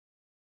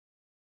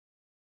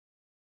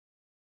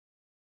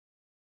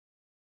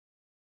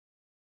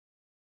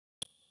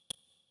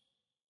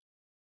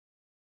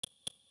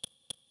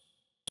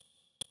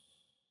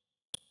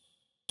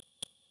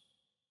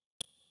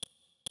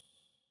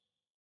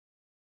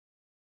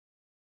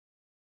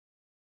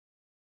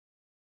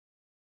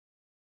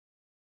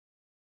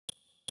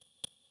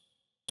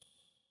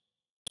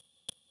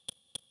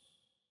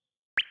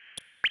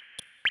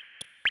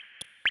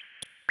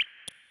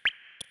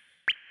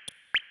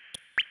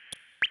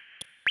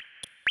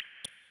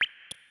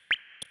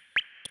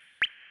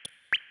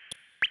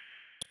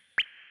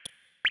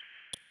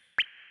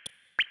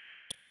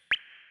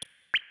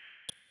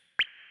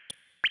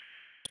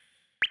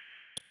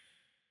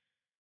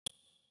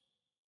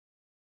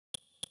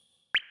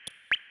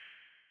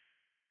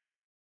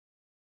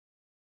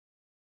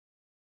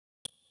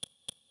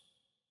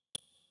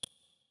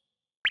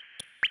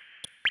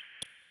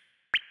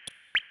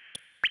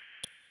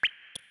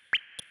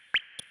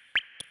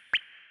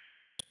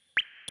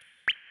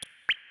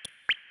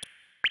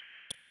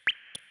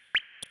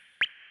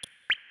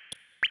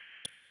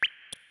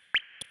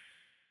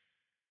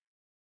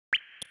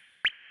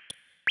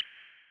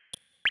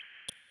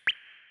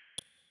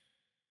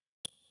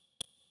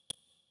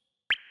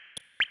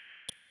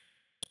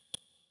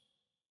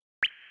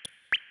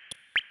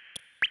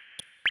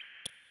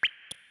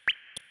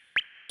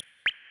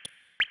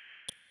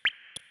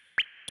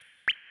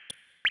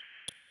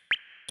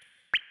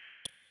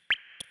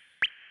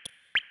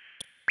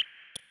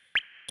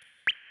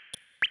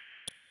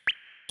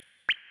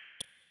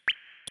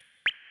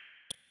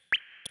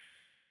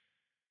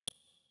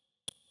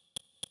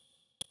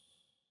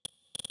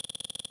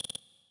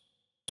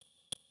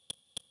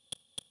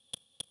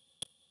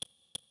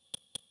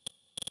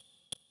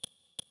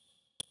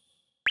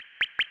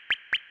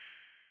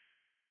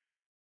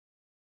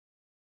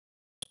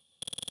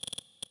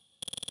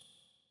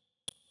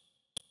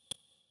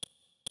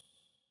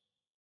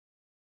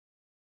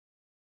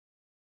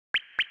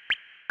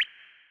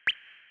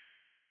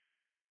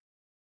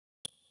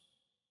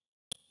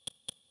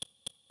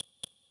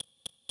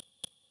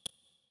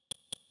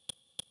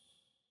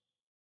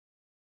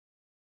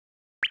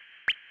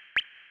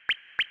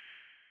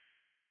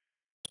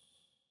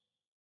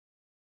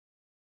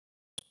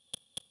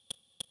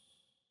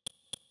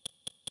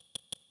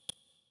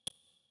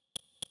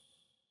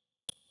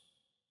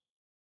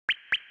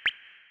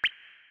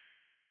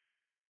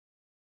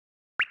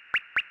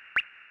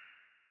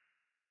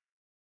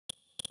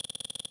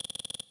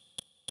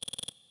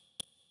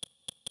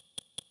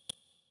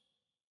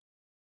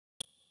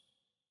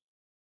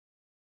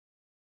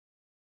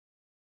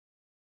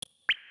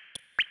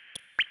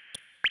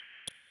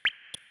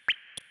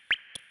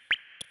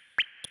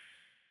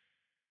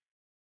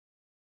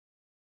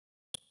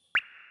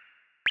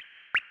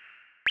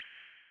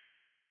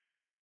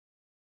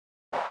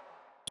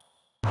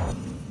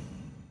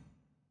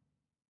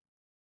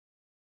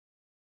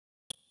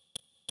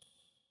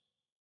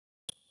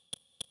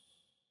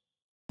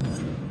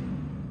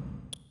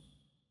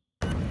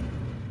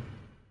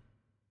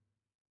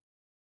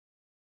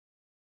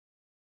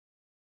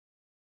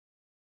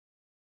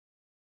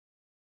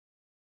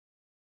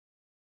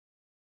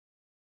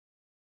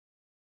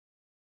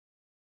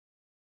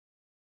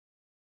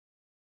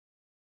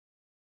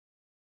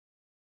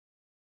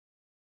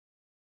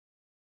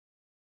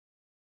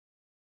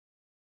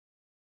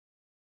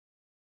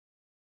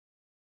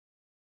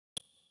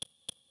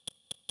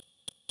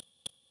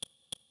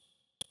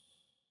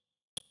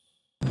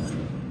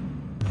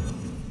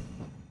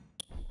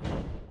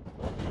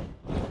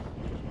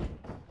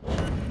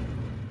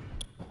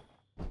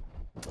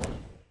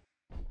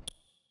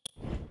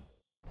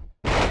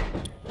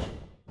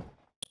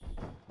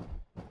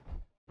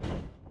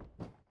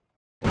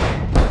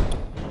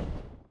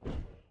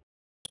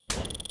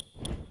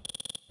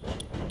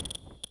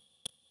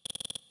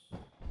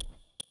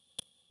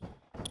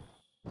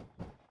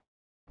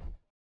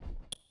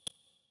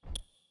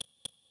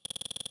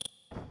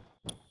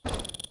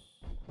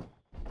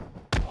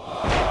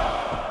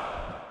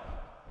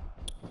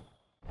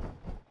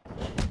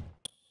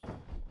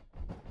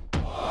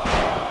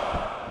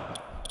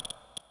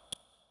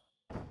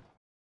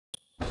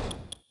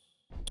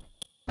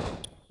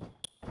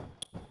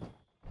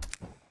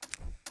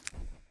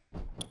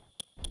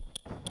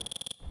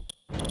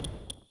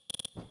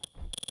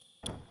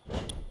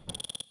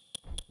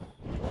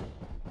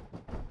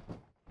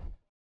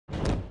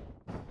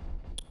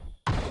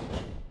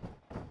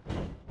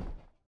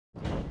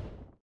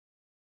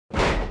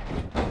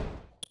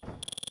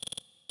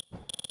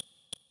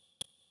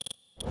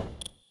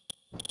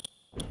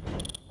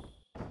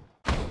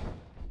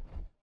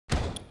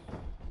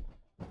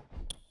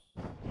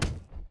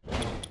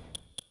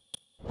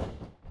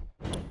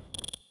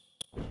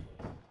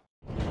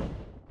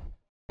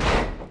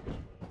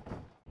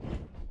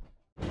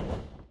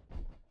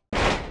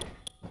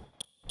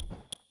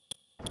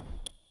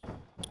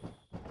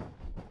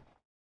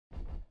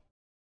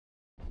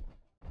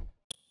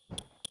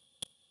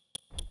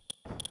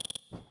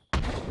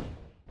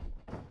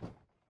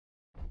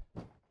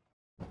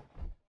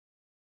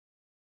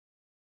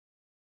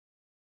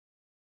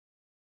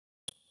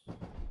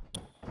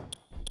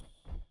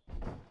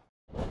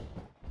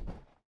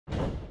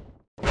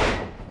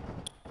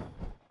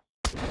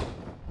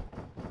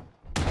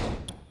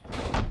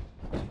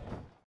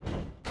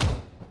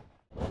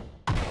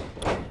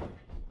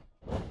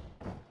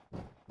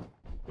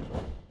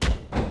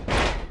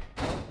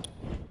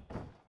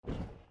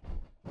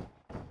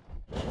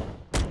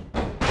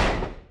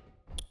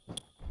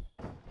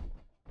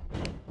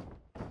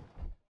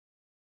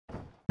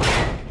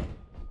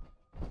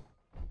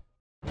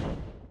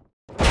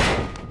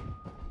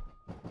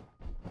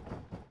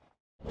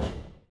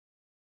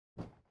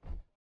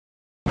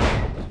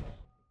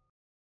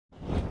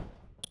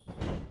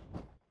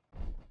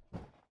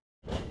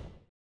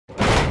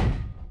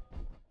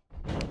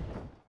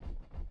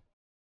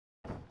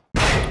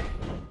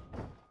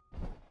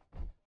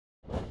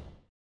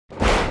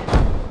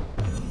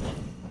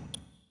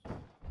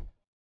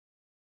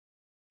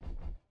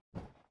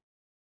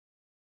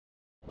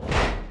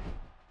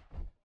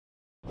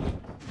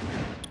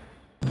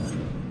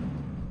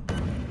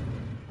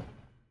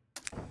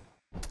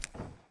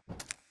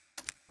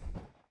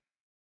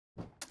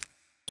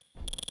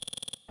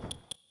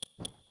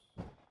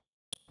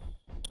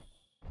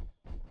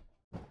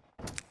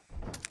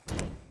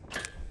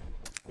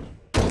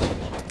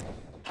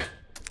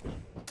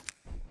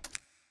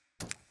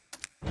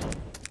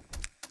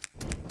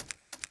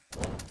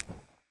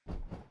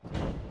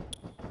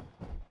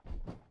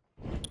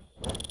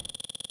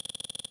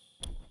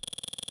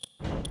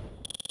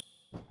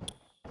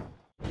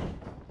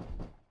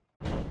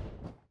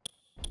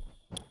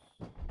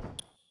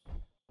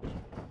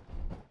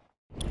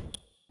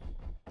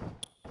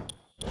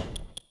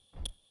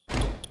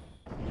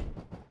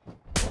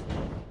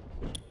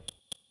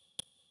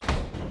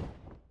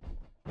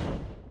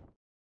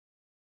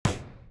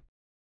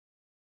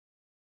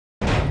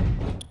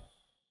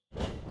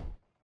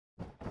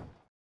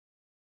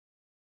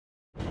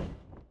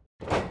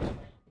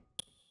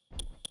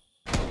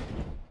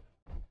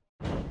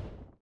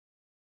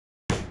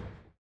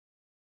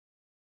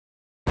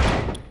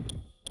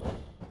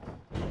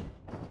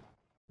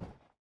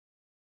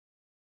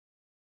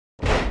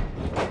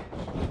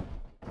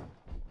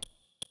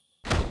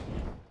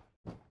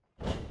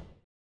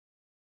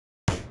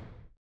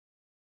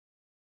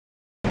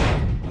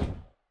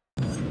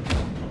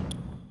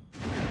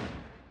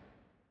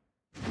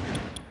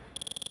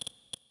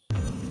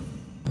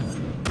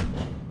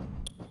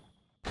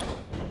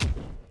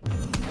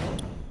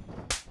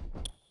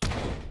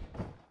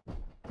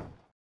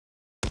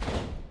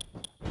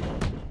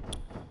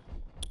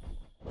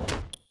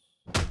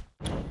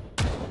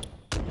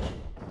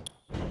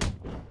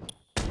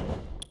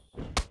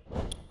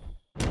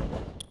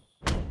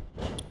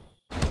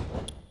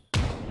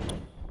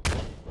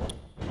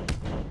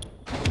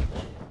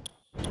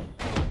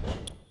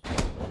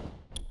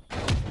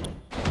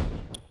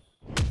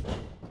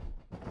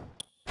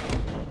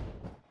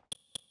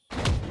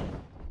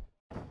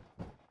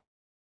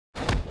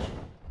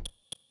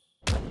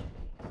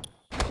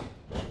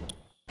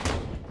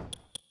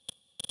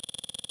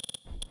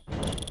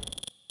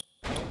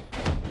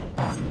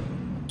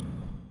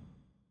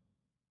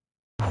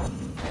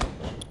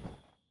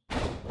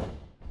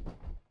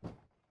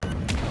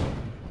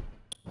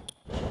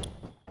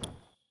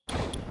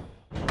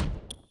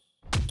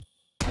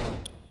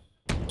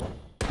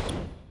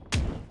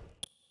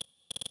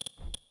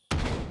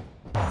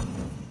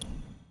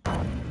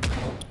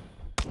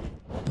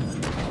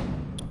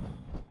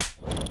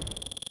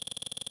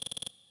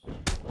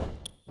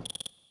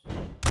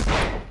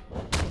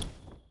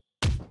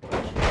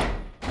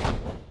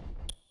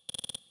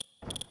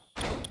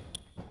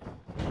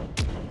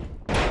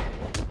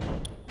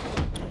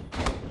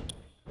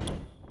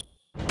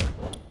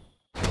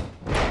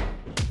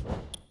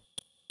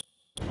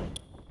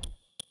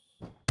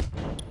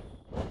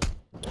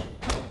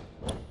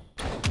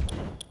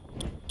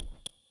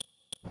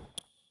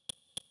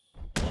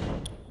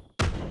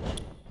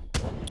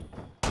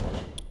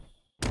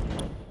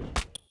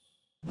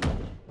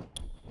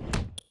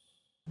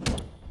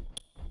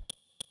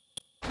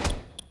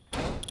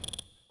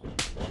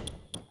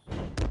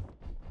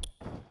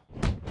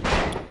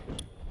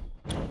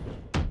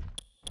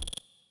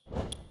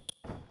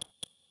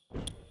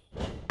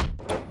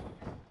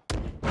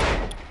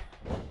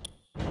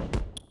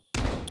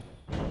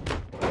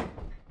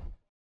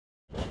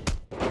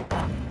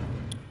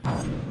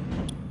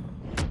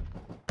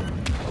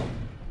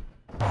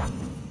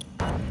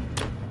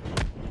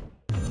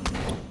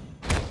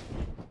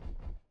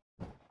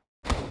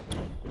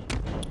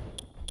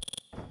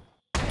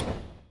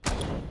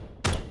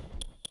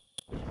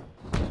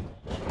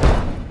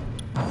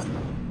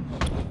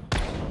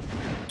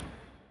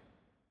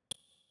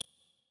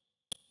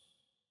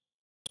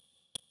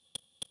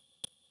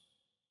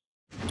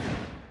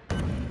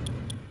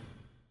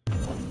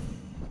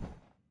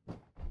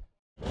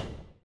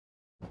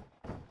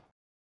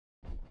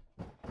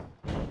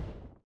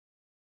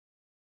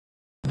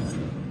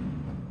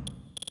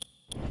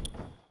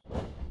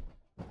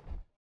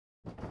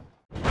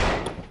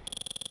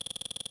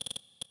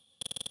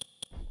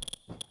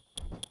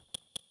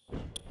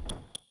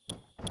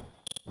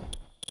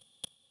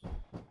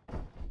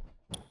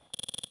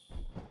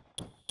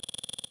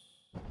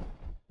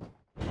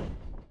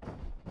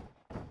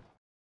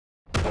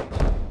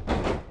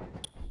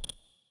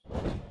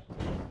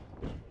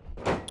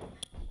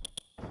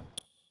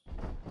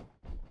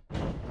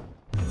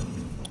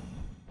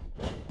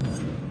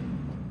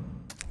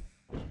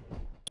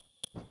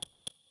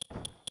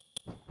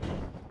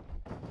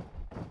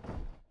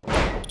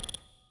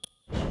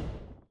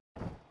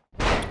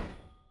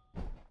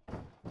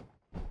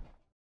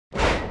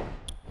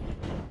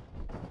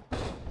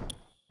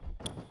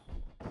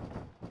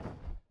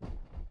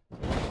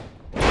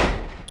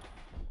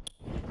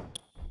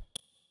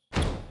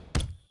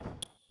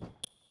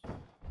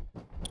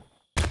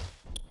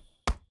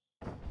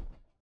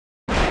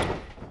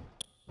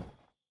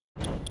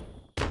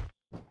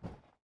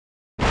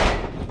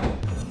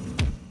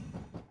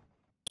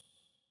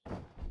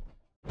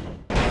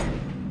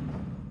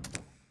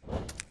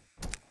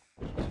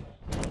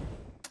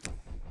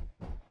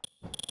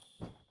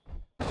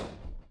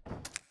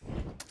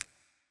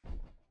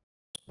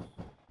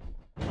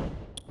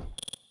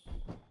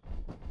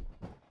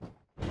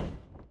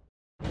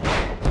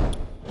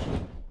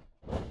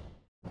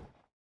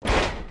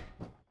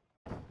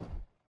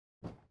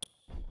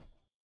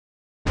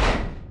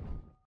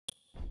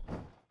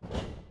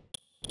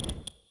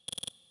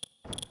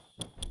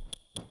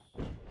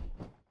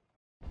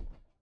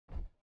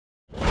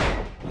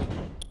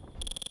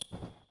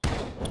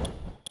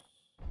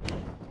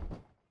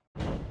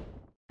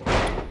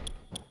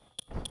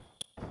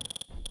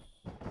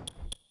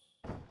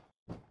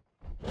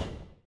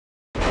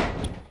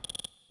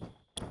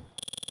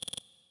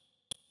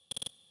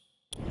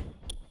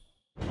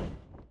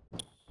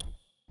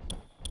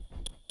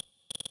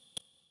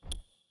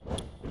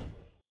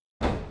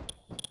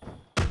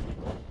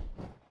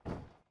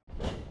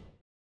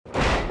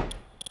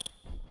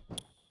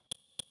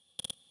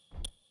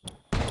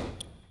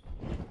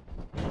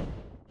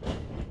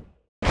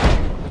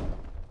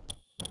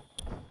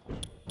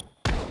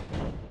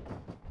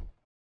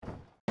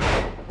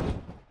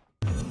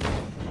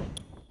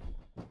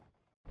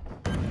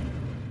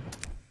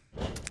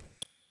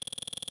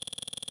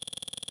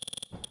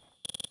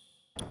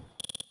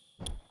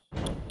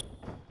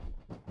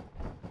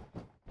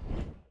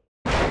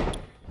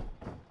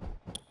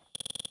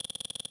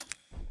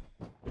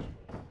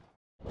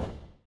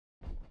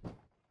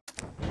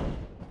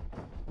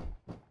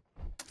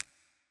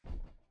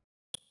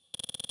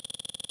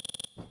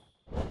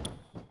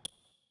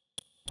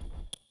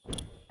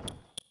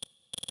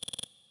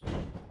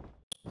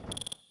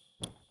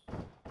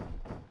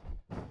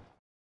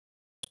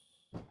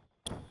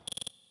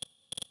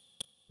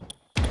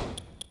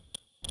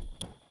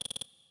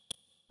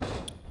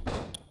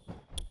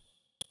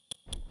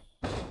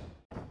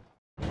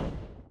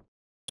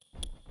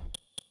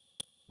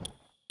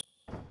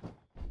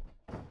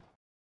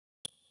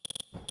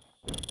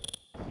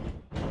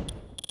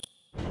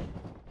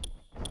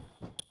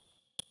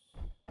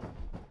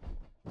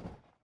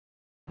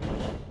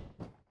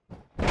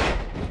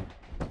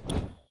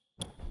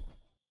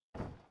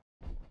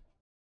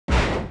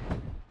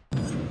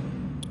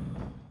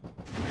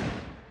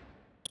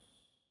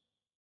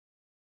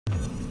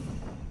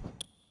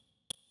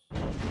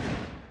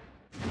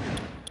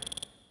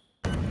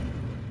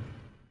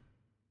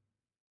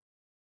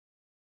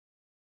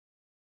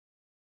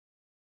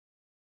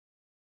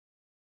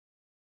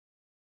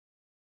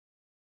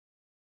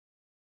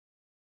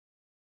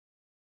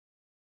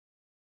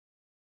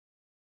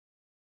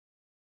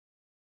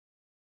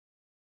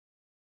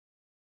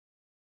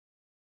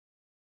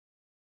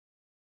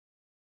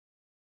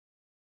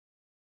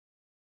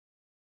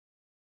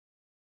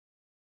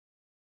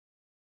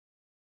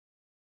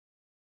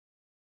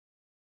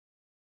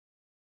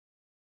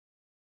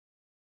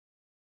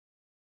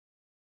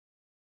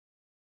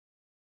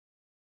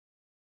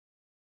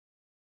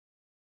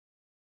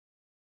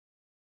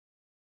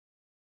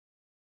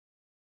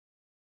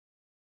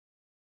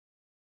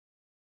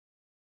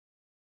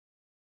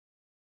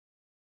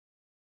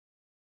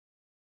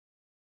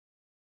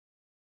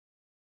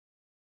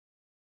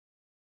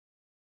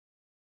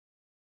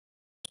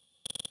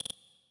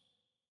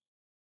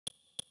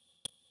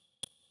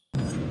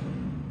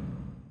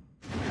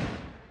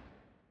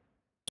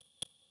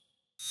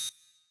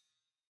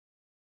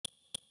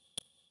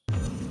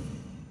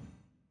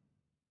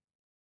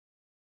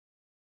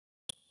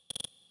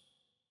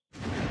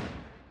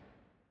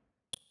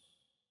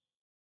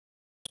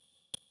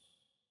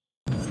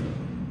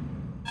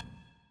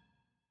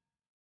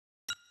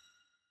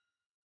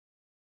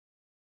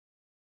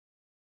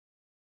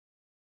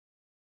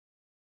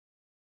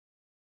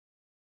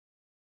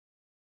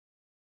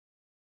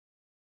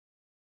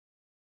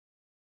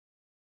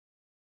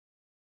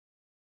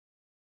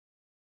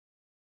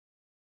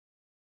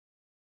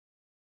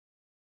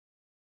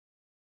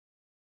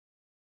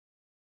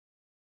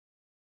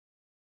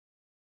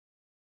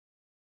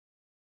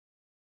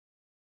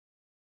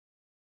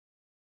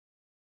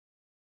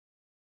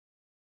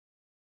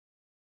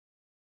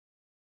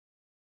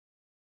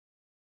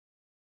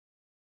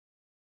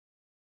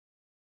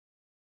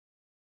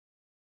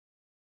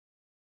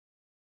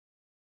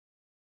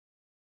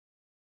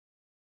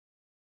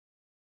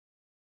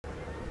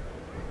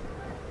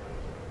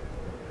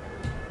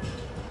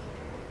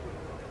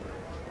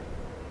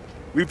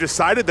We've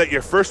decided that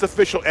your first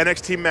official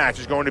NXT match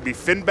is going to be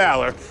Finn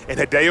Balor and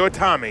Hideo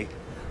Itami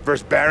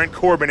versus Baron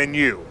Corbin and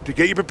you. To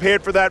get you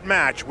prepared for that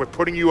match, we're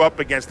putting you up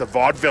against the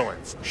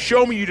Vaudevillains.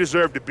 Show me you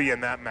deserve to be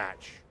in that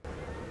match.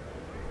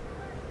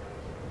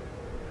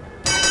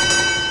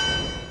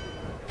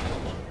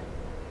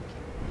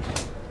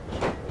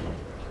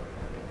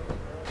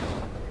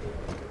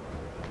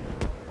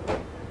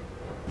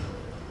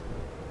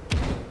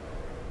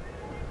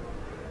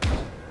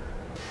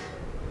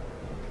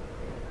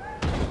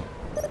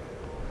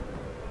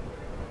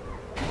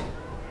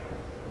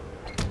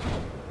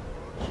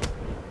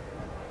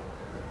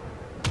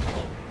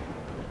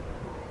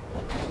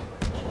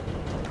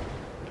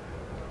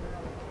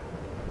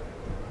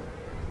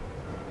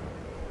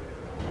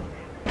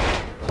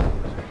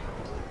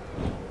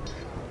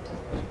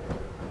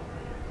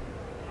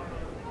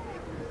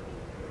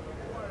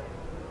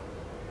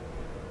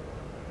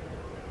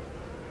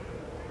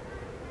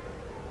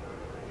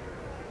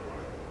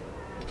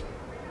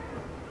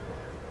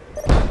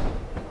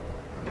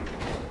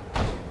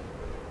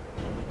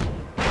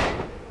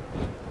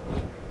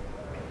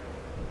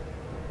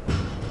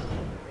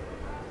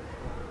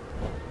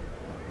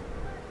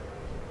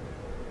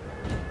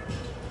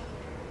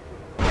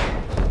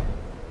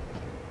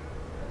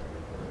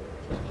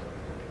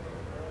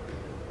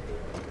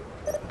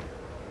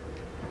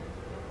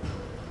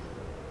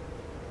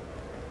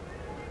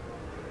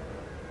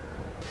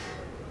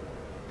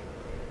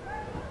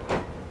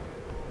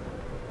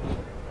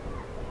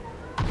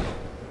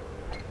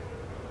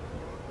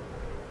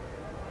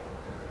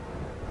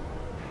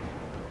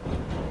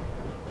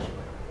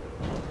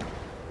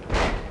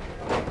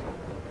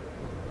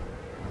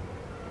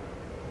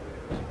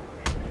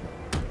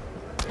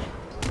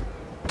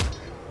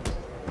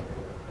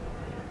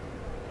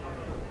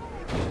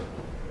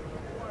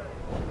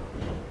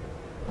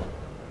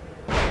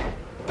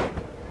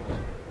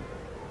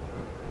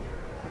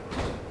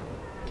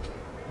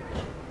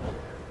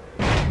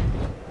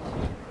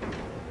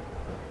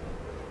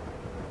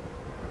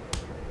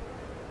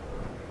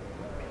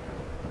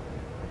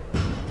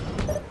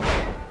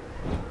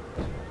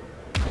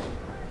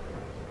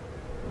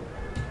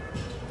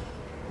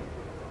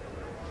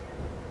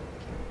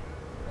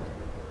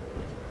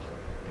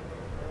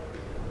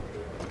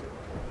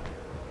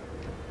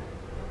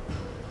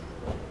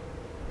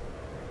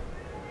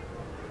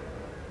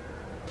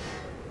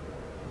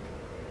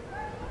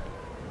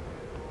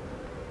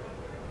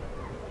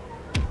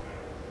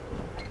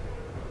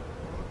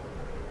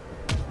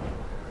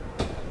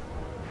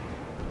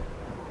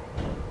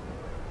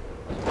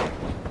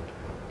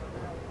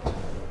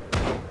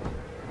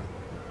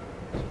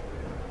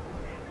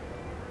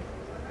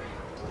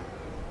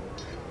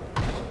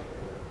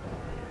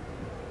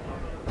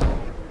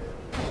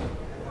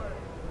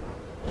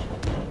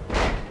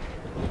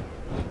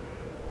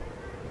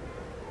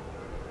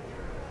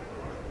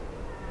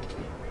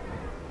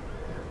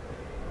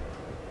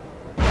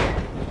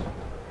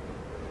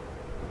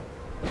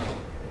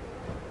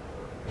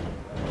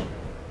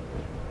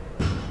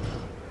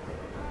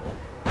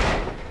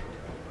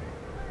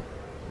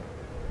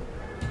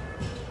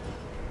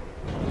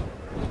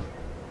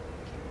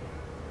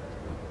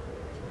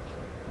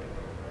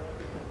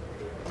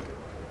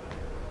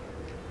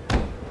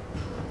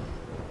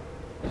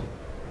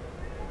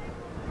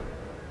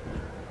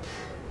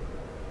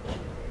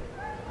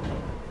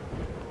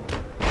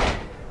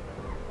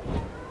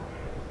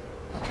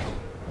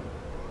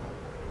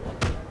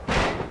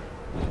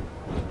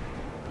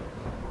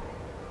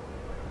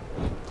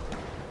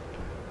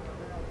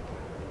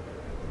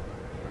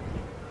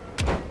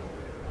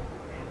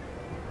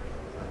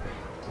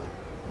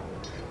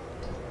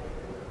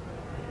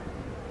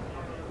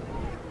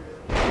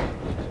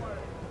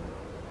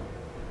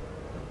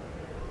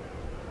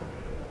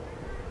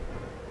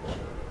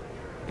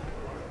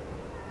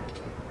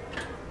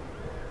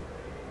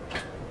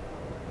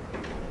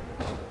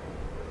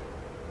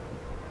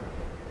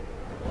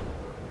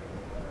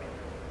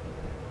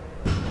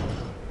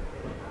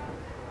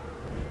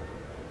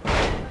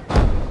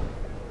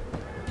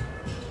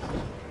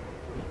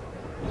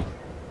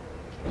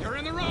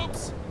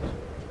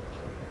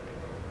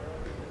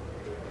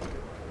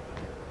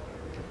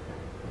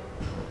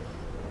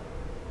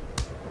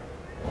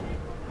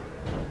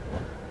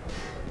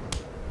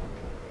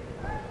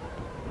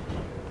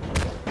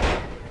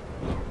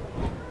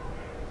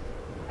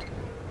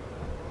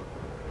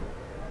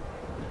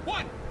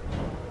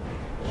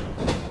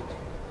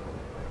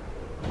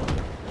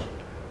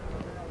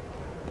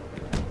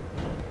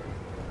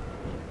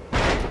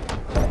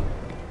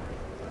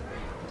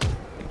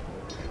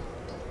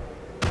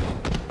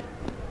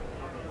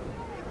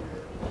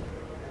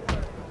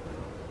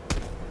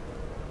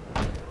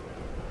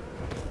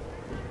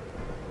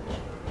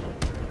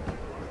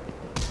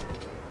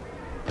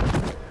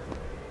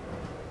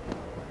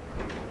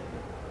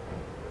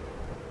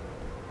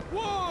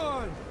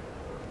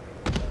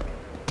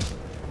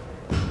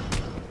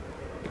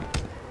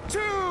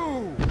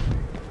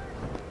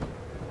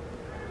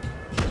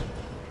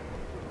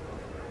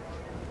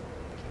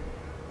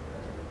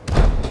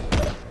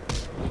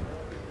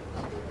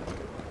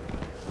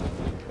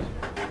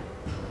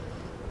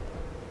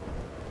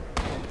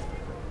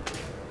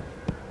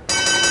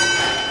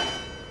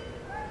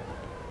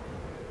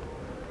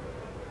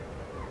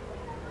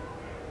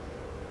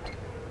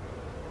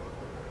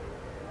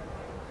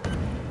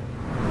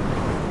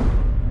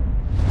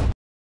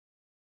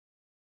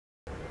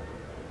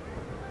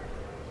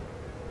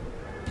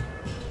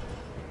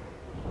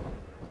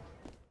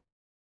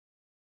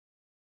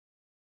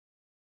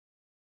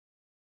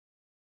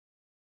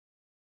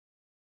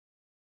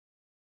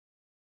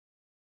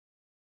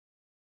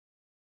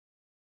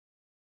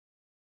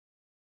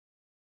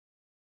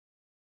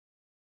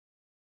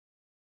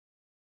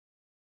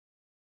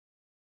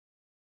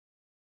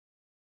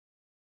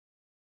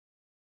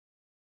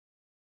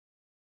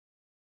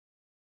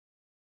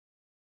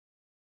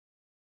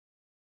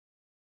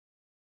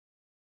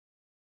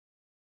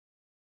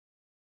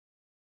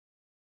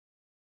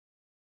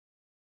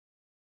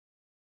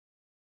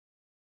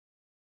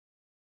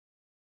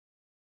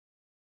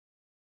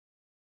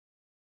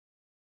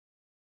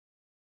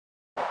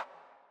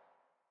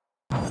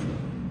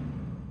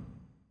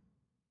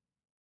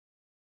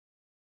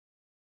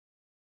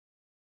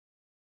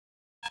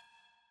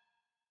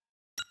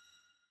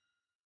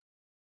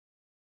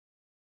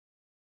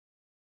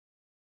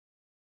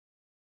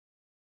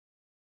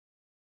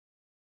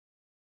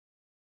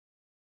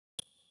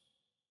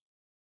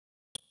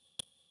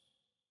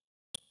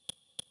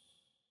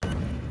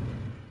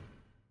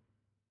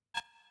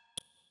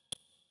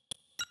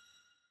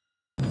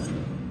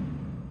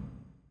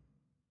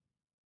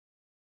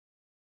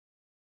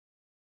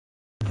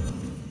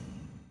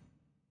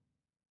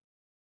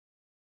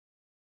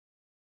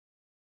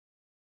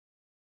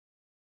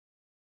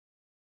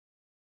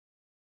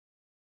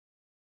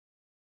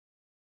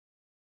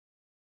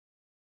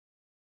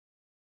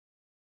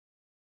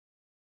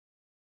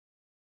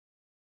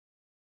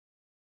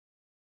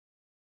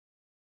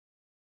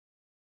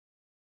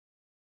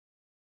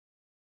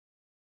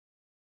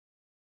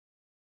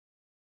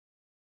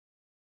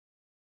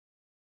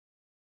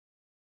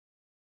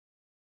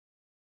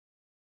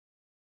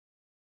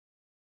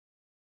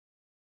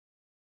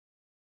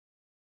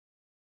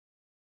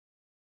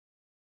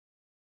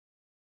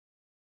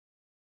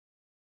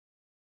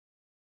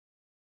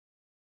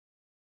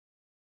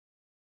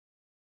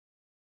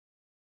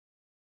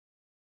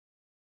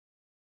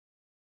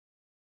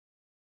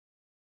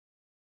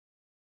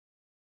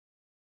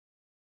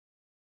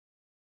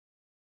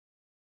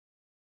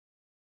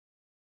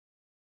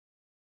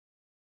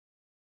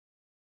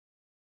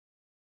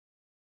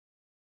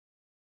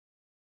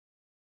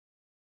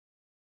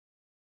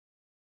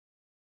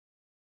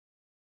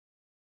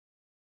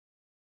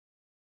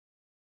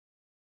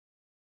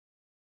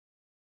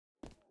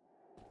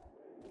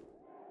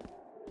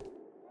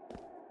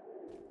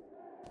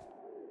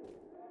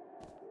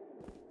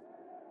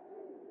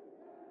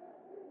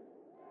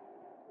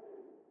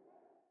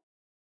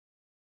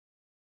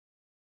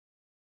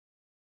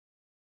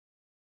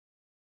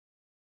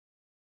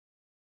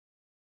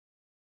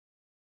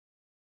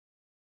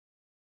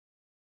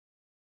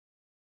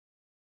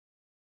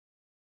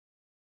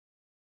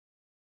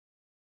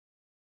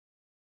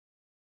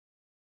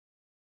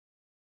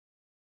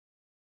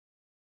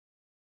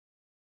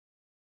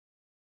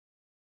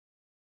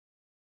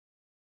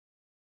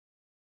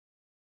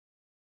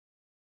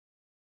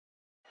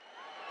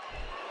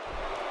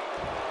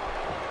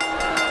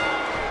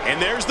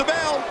 And there's the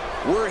bell.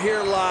 We're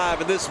here live,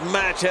 and this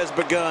match has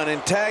begun.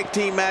 In tag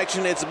team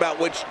action, it's about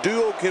which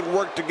duo can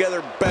work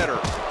together better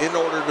in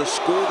order to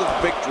score the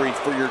victory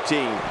for your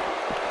team.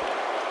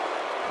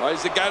 Well,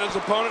 he's got his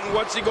opponent, and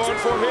what's he going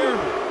for here?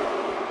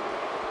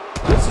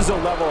 This is a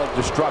level of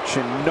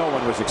destruction no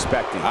one was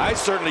expecting. I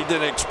certainly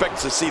didn't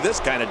expect to see this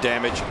kind of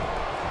damage.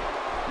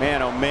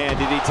 Man, oh man,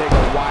 did he take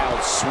a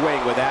wild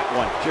swing with that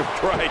one. You're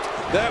right.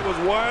 That was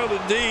wild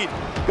indeed.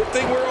 Good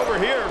thing we're over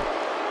here.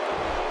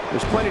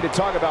 There's plenty to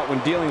talk about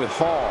when dealing with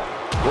Hall.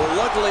 Well,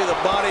 luckily the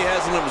body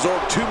hasn't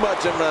absorbed too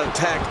much of an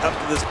attack up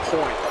to this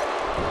point.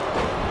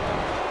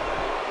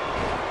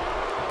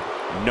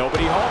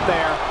 Nobody home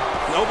there.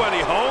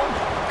 Nobody home?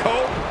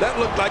 Cole, that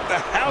looked like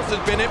the house has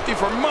been empty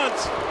for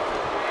months.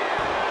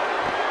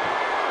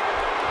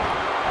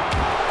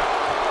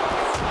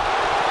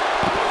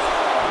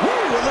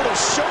 Woo, a little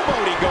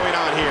showboating going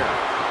on here.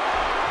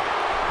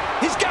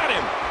 He's got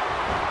him.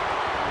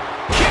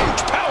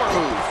 Huge power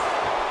move.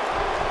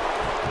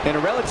 In a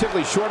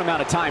relatively short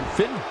amount of time,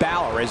 Finn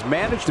Balor has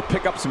managed to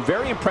pick up some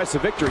very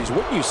impressive victories.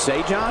 Wouldn't you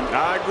say, John?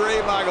 I agree,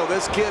 Michael.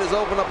 This kid has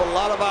opened up a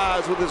lot of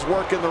eyes with his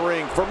work in the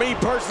ring. For me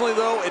personally,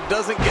 though, it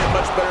doesn't get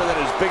much better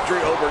than his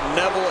victory over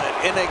Neville at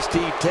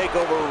NXT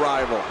TakeOver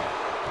Rival.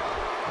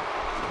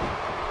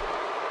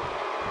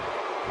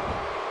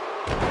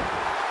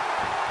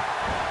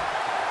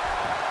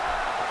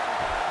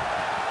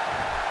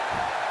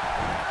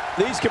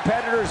 These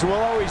competitors will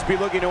always be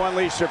looking to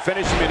unleash their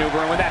finishing maneuver,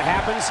 and when that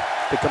happens,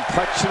 the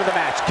complexion of the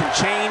match can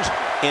change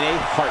in a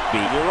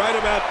heartbeat. You're right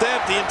about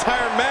that. The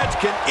entire match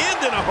can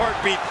end in a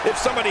heartbeat if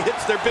somebody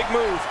hits their big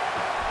move.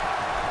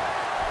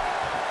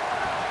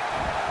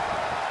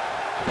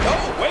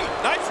 Oh, wait,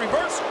 nice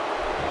reversal.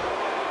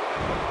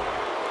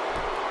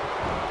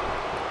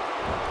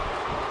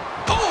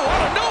 Oh,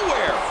 out of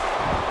nowhere.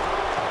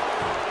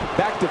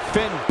 Back to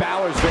Finn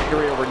Balor's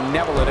victory over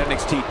Neville at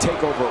NXT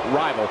TakeOver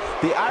Rival.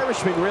 The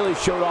Irishman really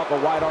showed off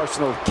a wide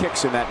arsenal of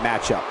kicks in that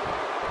matchup.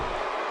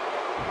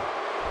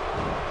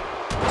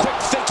 Quick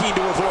thinking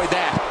to avoid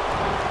that.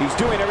 He's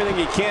doing everything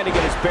he can to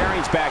get his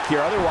bearings back here.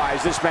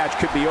 Otherwise, this match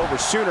could be over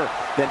sooner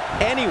than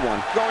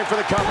anyone going for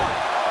the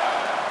cover.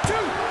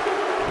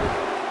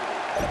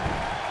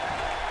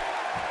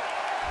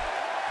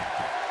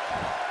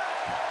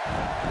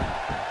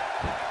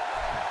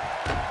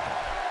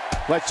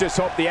 Let's just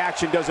hope the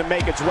action doesn't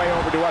make its way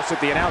over to us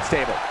at the announce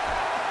table.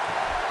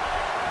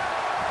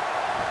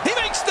 He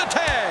makes the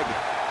tag.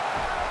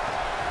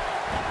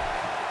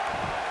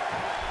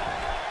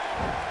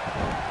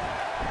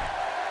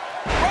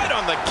 Right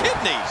on the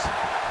kidneys.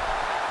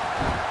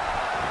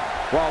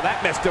 Well, that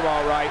missed him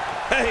all right.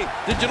 Hey,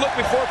 did you look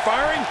before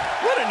firing?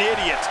 What an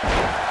idiot.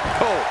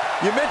 Cole,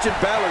 you mentioned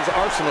Balor's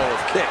arsenal of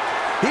kick.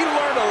 He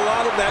learned a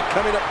lot of that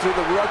coming up through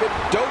the rugged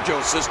dojo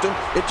system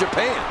in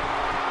Japan.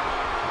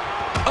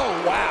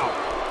 Oh, wow.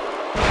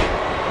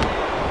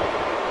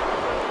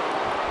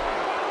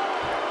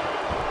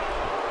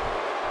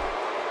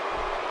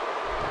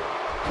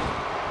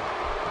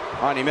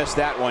 Oh, and he missed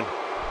that one.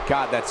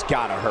 God, that's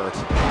gotta hurt.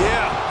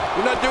 Yeah,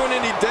 you're not doing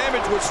any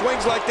damage with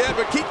swings like that,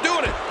 but keep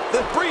doing it.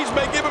 The breeze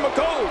may give him a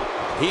cold.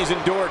 He's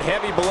endured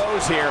heavy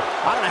blows here.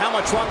 I don't know how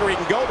much longer he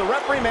can go. The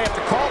referee may have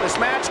to call this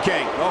match,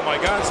 King. Oh, my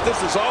gosh, this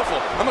is awful.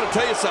 I'm going to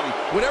tell you something.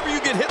 Whenever you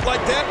get hit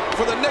like that,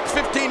 for the next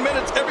 15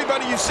 minutes,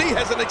 everybody you see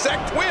has an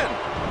exact twin.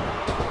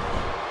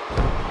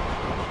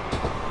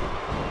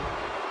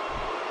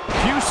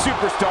 Few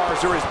superstars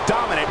are as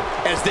dominant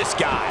as this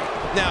guy.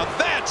 Now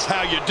that's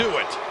how you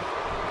do it.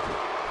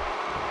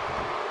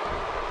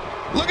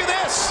 Look at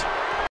this.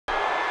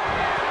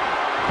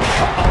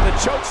 Uh-oh, the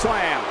choke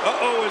slam.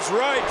 Uh-oh is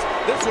right.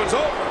 This one's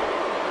over.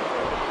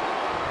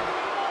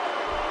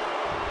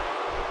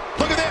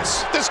 Look at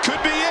this. This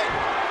could be it.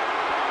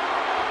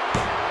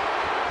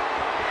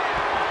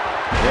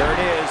 There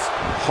it is.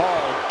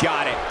 Hall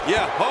got it.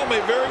 Yeah, Hall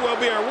may very well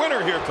be our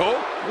winner here, Cole.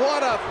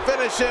 What a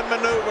finishing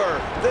maneuver.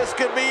 This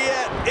could be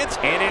it. It's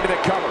And into the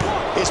cover.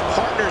 His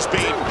partner's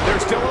beat. They're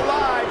still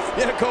alive.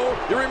 Yeah, Cole,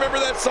 you remember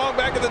that song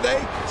back in the day?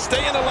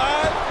 Staying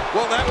Alive?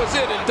 Well, that was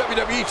it in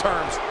WWE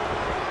terms.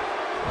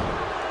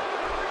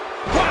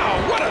 Wow,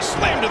 what a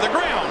slam to the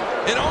ground.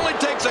 It only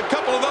takes a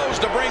couple of those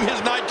to bring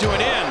his night to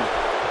an end.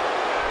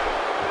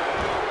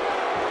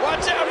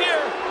 Watch out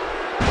here.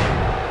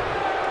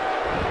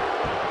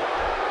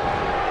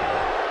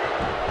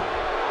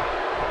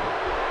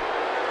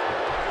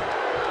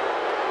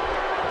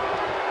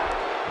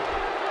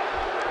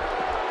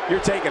 You're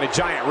taking a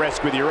giant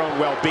risk with your own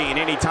well-being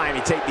anytime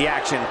you take the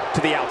action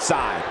to the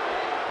outside.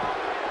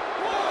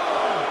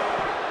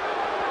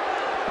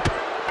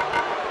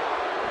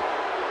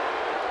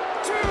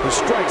 The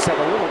strikes have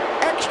a little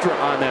extra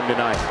on them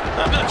tonight.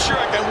 I'm not sure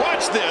I can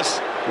watch this.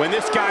 When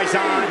this guy's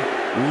on,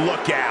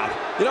 look out.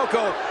 You know,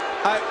 Cole,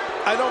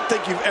 I don't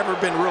think you've ever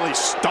been really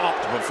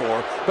stomped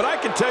before, but I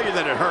can tell you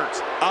that it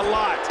hurts a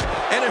lot.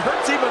 And it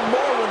hurts even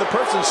more when the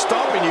person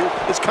stomping you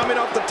is coming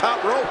off the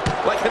top rope,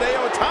 like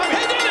Hideo Itami.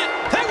 They did it!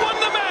 They won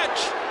the match!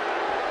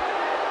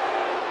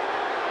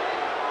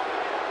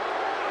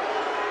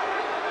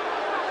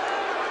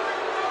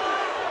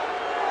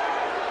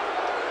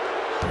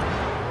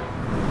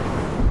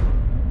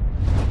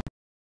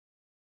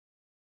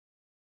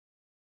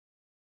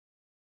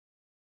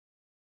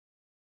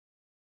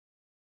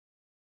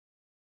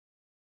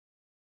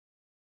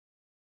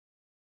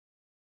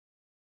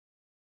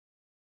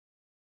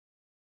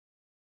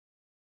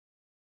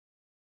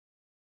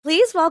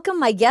 Please welcome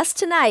my guest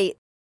tonight.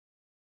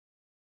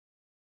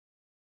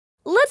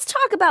 Let's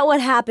talk about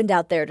what happened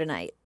out there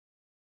tonight.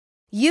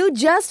 You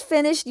just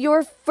finished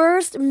your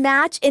first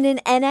match in an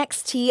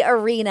NXT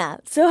arena.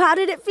 So how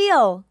did it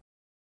feel?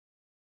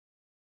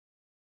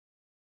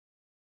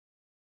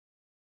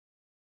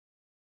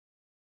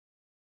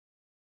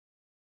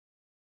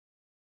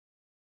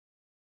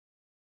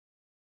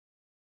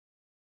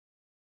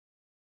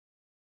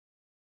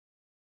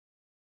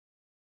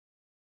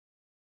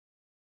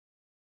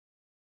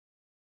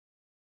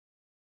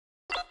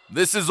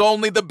 This is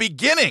only the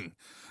beginning.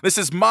 This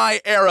is my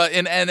era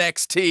in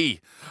NXT.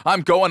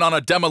 I'm going on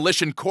a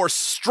demolition course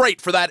straight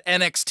for that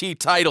NXT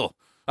title.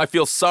 I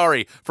feel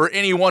sorry for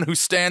anyone who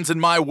stands in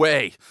my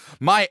way.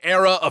 My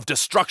era of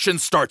destruction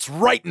starts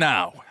right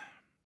now.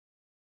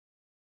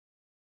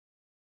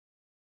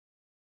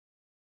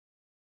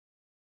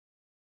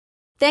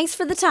 Thanks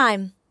for the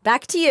time.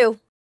 Back to you.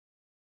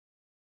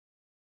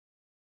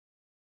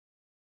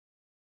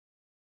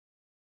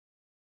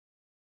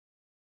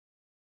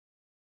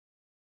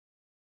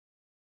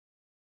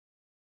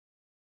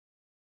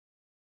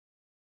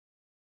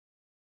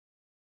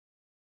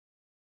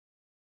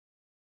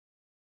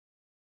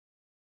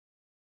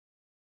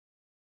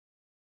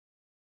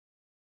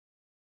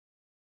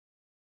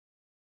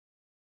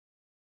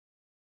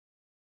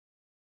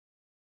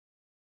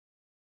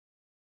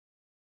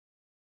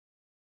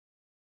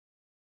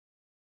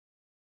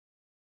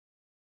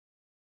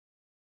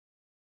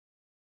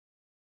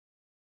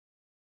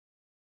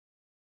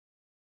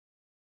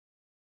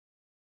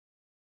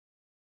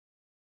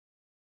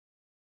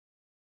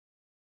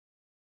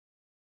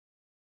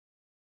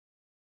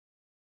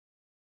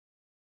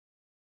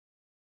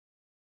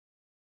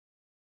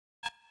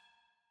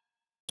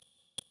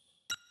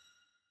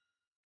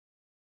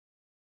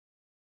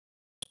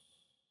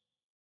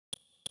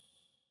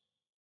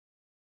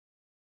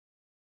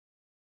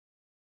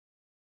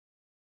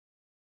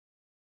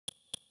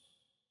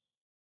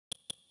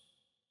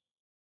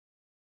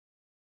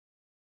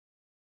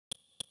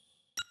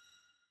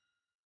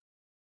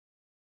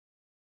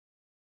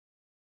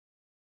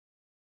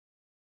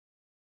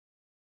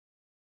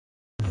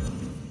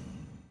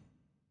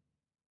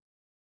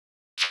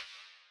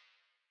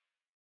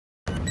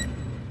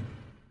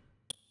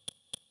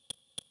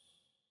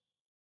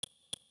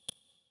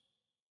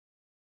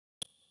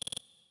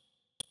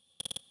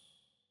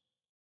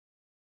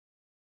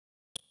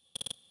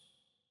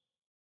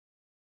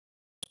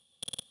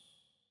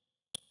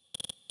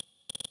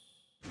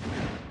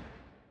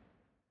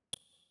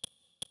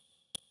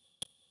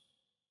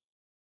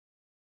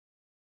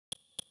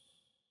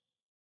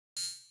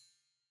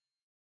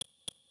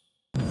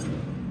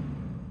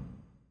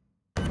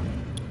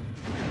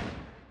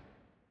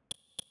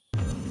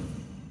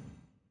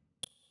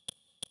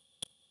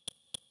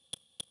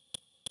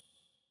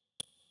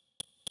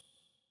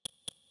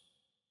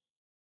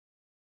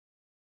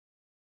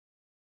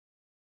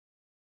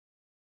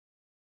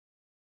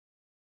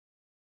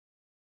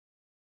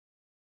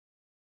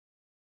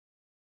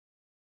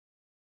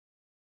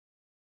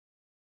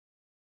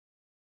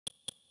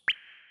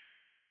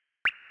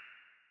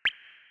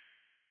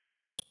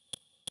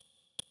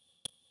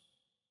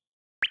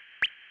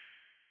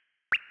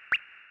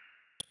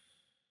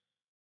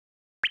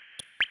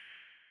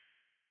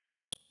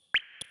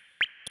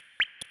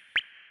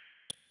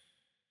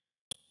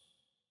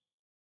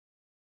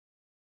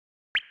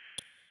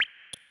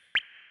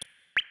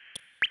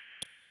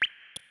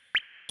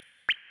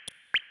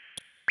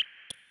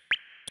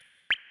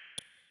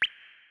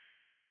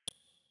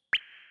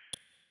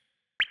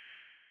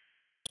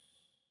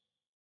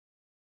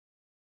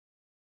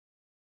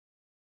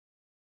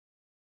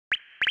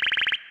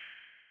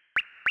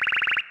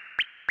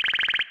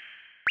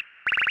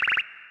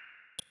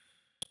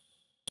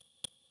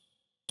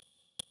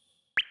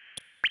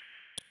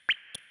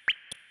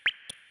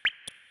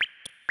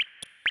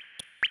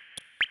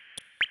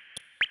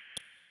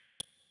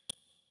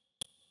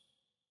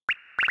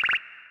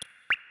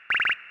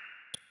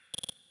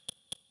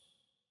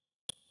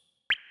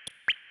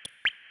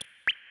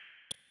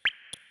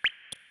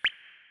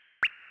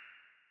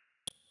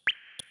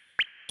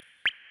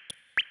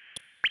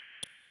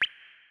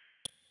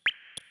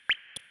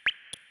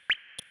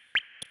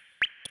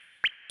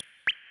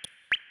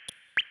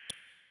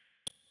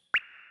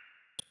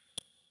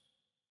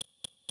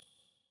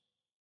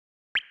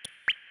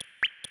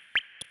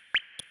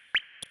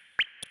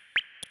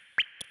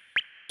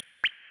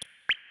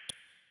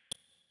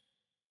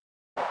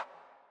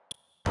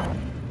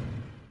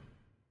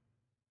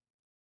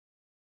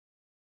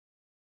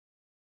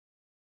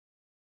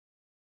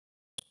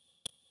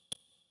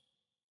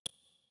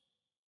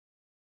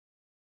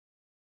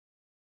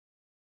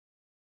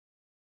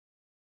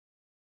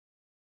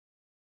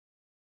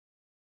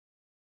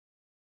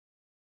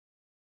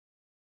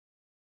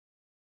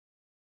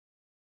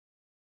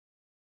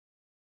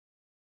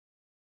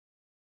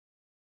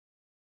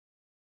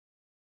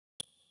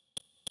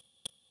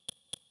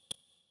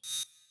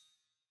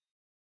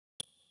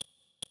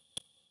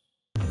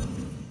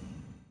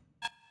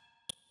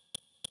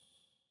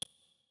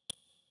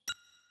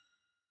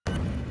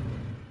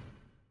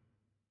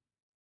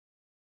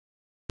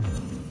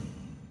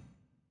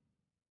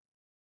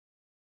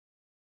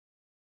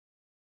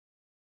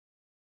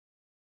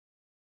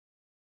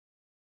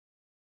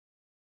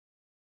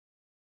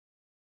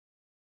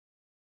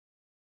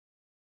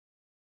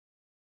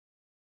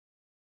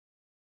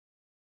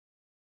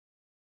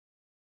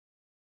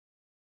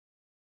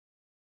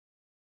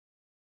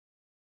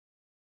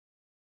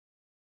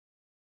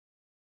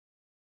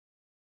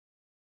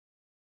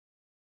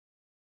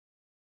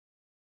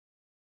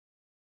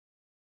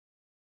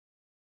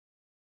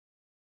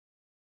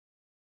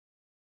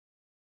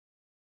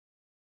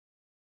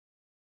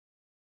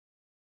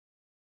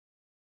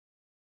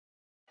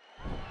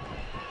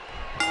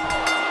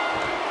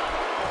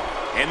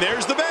 And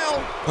there's the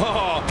bell.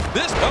 Oh,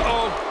 this,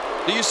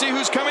 uh-oh. Do you see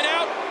who's coming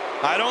out?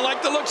 I don't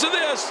like the looks of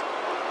this.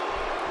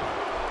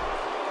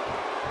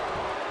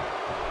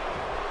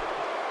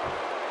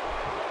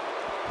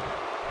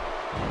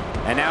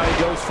 And now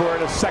he goes for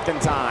it a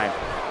second time.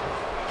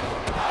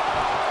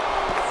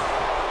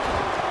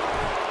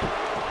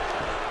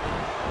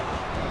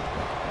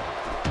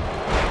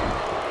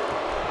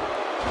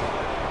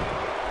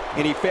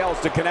 And he fails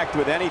to connect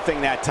with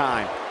anything that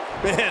time.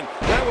 Man,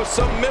 that was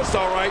some miss,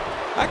 all right.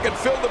 I can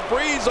feel the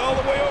breeze all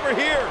the way over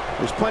here.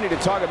 There's plenty to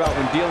talk about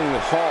when dealing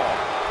with Hall.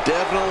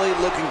 Definitely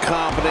looking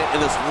confident in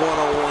this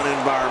one-on-one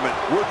environment.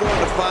 We're going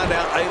to find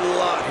out a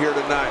lot here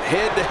tonight.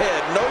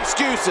 Head-to-head, no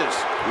excuses.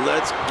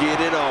 Let's get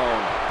it on.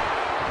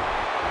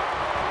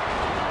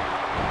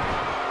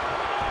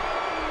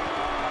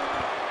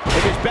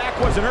 If his back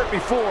wasn't hurt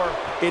before,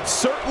 it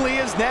certainly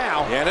is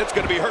now. Yeah, and it's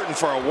going to be hurting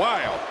for a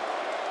while.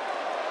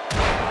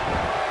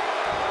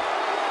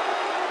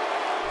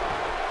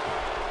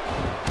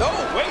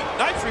 Oh, wait,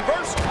 nice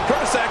reverse.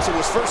 Curtis Axel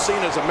was first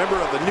seen as a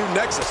member of the New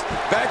Nexus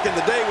back in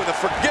the day with a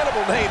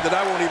forgettable name that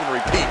I won't even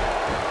repeat.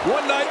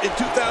 One night in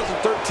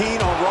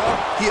 2013 on Raw,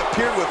 he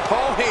appeared with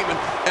Paul Heyman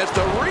as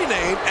the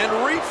renamed and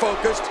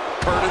refocused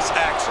Curtis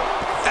Axel.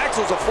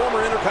 Axel's a former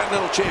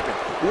Intercontinental Champion,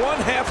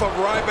 one half of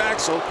Ryback,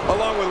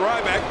 along with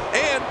Ryback,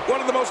 and one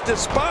of the most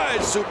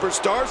despised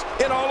superstars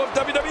in all of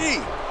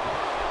WWE.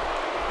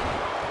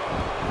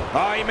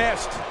 Oh, he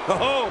missed.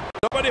 Oh,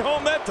 nobody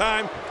home that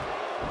time.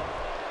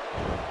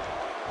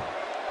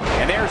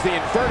 And there's the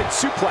inverted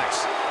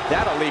suplex.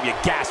 That'll leave you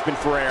gasping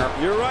for air.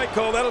 You're right,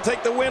 Cole. That'll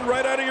take the wind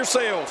right out of your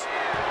sails.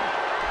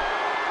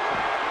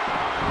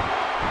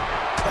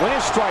 When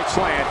his strikes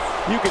land,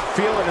 you can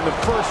feel it in the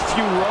first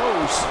few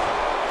rows.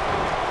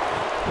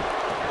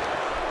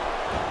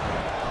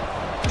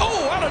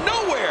 Oh, out of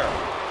nowhere!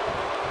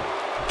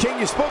 King,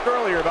 you spoke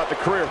earlier about the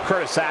career of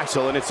Curtis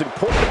Axel, and it's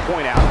important to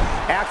point out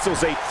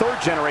Axel's a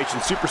third-generation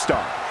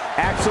superstar.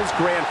 Axel's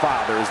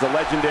grandfather is the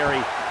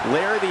legendary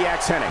Larry the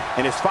Axe Hennig,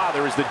 and his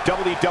father is the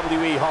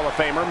WWE Hall of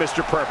Famer,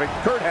 Mr. Perfect,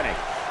 Curt Hennig.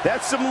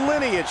 That's some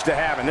lineage to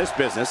have in this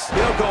business. You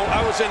know, Cole,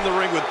 I was in the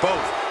ring with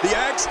both, the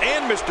Axe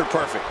and Mr.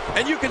 Perfect,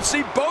 and you can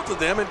see both of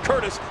them in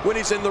Curtis when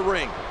he's in the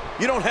ring.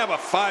 You don't have a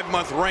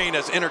 5-month reign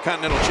as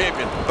Intercontinental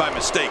Champion by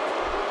mistake.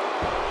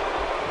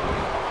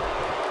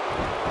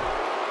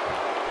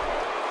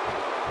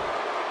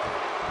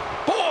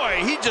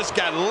 Boy, he just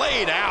got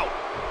laid out.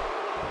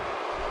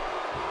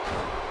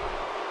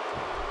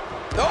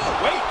 Oh,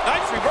 wait,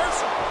 nice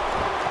reversal.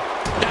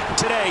 Not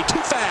today, too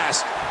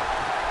fast.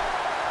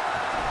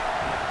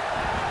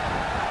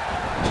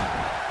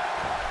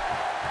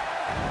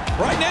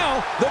 Right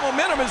now, the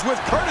momentum is with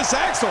Curtis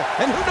Axel,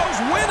 and who knows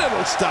when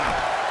it'll stop.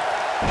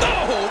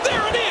 Oh,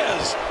 there it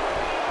is.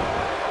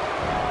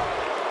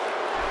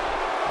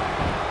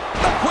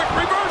 A quick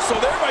reversal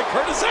there by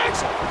Curtis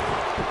Axel.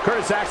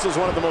 Curtis Axel's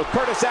one of the most...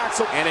 Curtis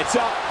Axel, and it's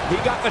up. He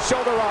got the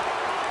shoulder up.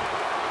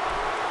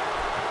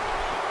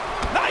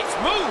 Nice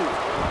move.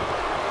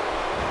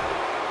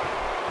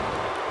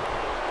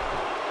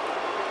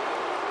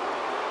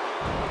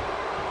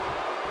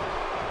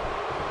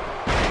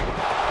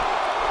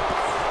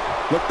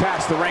 Look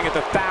past the ring at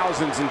the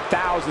thousands and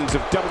thousands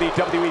of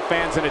WWE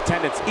fans in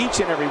attendance.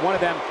 Each and every one of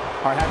them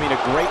are having a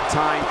great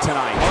time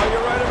tonight. Oh,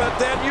 you're right about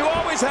that. You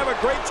always have a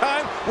great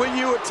time when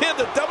you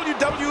attend a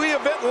WWE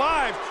event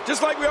live,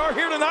 just like we are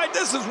here tonight.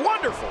 This is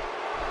wonderful.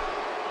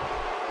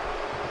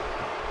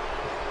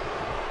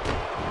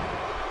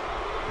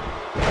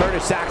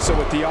 Curtis Axel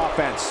with the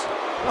offense.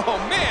 Oh,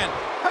 man.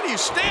 How do you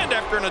stand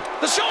after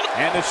the shoulder?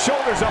 And the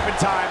shoulder's up in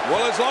time.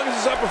 Well, as long as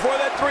it's up before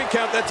that 3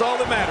 count, that's all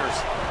that matters.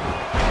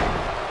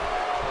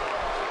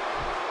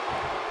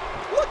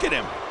 Look at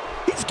him.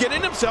 He's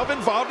getting himself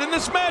involved in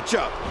this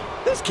matchup.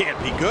 This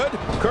can't be good.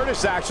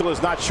 Curtis Axel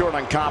is not short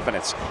on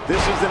confidence.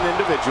 This is an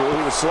individual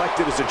who was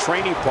selected as a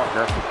training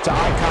partner to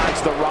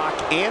icons The Rock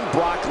and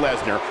Brock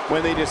Lesnar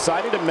when they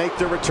decided to make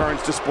their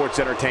returns to sports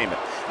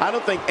entertainment. I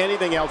don't think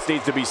anything else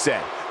needs to be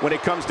said. When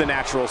it comes to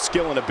natural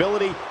skill and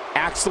ability,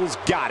 Axel's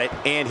got it,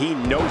 and he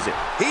knows it.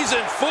 He's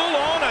in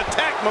full-on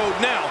attack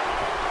mode now.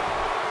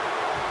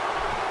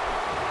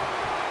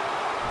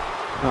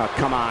 Oh,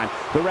 come on.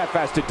 The ref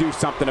has to do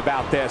something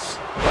about this.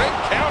 Great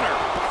counter.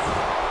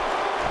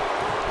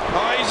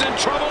 Oh, he's in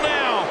trouble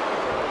now.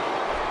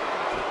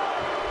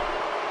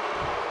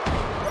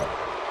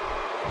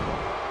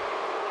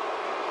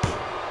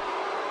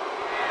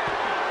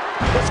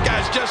 This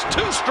guy's just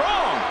too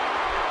strong.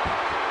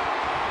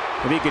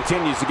 If he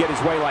continues to get his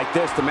way like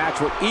this, the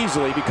match will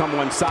easily become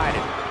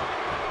one-sided.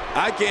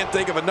 I can't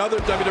think of another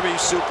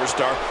WWE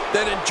superstar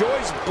that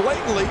enjoys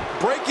blatantly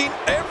breaking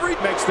every...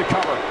 Makes the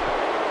cover.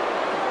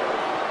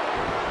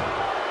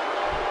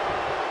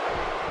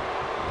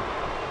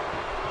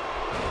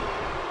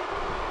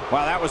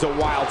 Wow, that was a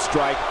wild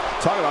strike.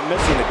 Talk about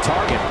missing the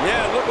target.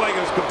 Yeah, it looked like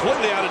it was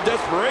completely out of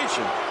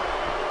desperation.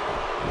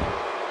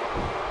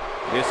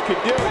 This could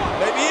do it.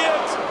 Maybe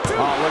it.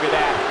 Oh, look at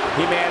that.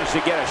 He managed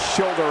to get a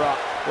shoulder up.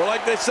 Well,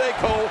 like they say,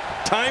 Cole,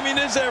 timing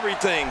is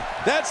everything.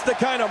 That's the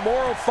kind of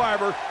moral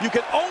fiber you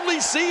can only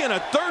see in a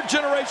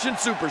third-generation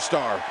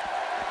superstar.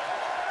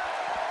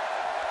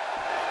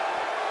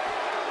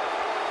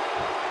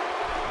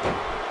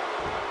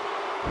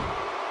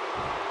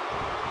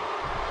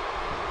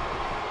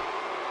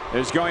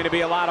 There's going to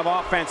be a lot of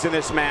offense in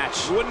this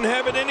match. Wouldn't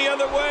have it any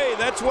other way.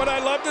 That's what I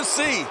love to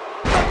see.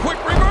 A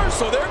quick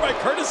reversal there by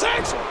Curtis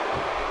Axel.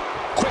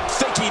 Quick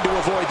thinking to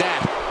avoid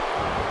that.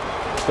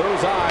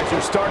 Those eyes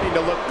are starting to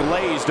look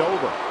glazed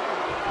over.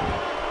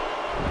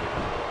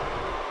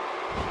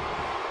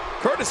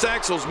 Curtis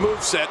Axel's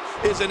moveset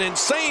is an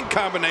insane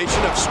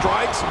combination of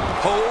strikes,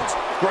 holds,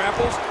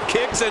 grapples,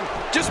 kicks, and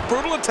just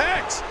brutal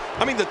attacks.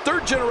 I mean, the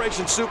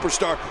third-generation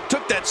superstar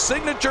took that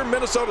signature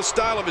Minnesota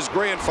style of his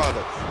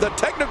grandfather, the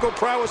technical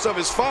prowess of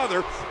his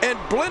father, and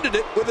blended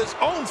it with his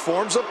own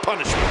forms of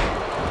punishment.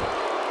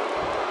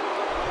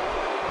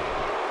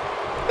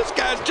 This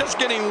guy's just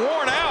getting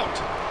worn out.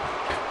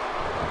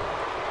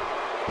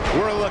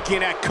 We're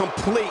looking at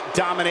complete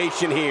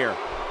domination here.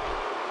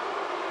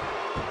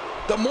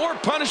 The more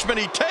punishment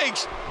he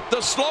takes,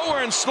 the slower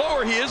and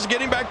slower he is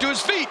getting back to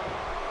his feet.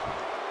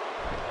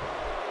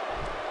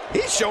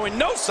 He's showing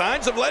no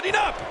signs of letting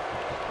up.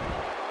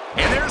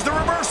 And there's the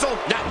reversal.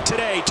 Not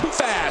today, too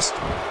fast.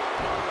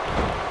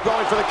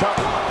 Going for the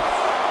cover.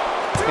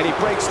 And he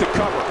breaks the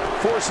cover,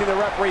 forcing the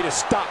referee to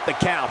stop the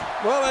count.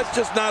 Well, that's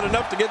just not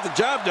enough to get the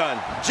job done.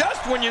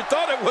 Just when you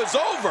thought it was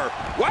over.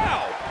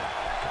 Wow.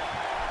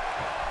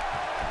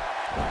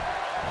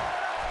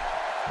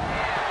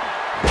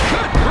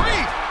 Good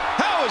grief.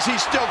 How is he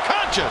still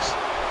conscious?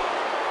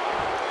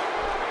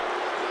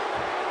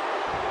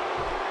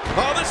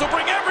 Oh, this will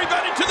bring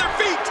everybody to their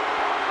feet.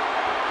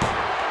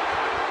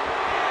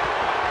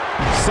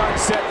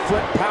 Sunset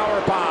flip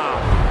power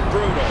bomb.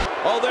 Brutal.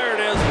 Oh, there it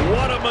is.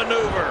 What a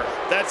maneuver.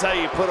 That's how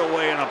you put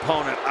away an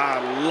opponent. I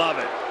love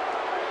it.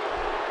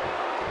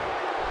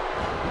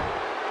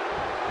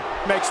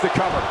 Makes the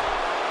cover.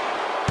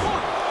 1,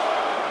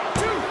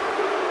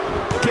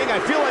 2. King, I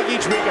feel like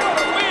each week What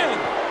a win.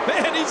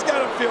 Man, he's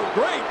got to feel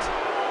great.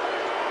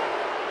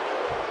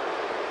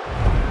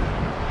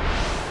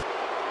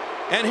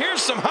 And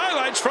here's some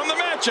highlights from the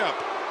matchup.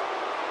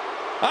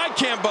 I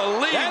can't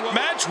believe that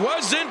match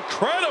was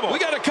incredible. We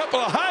got a couple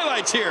of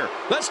highlights here.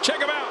 Let's check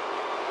them out.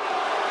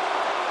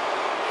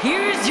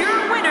 Here's your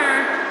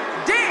winner,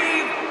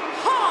 Dave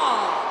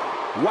Hall.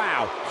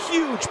 Wow,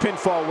 huge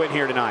pinfall win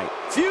here tonight.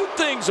 Few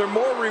things are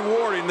more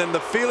rewarding than the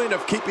feeling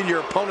of keeping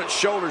your opponent's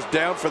shoulders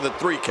down for the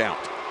 3 count.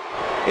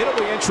 It'll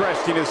be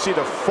interesting to see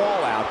the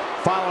fallout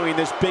following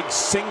this big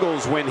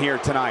singles win here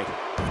tonight.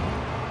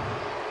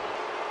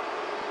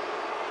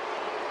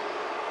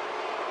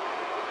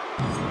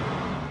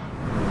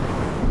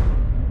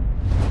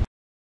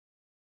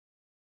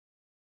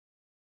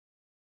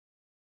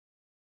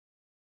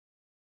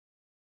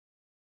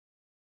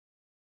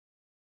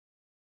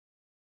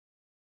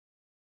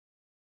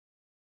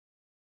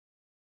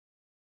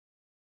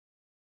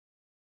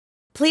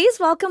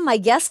 Please welcome my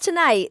guest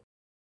tonight.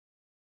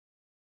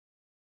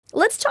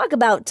 Let's talk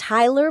about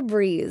Tyler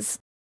Breeze.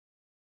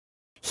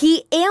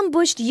 He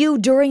ambushed you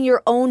during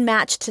your own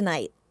match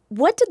tonight.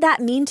 What did that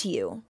mean to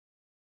you?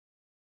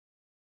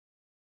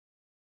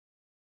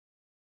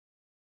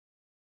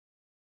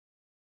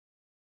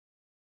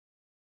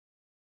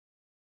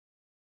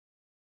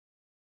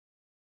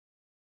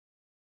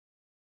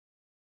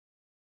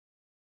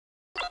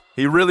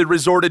 He really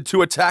resorted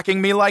to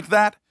attacking me like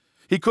that?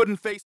 He couldn't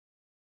face...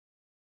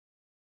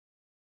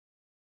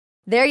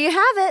 There you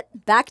have it.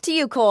 Back to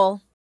you,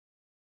 Cole.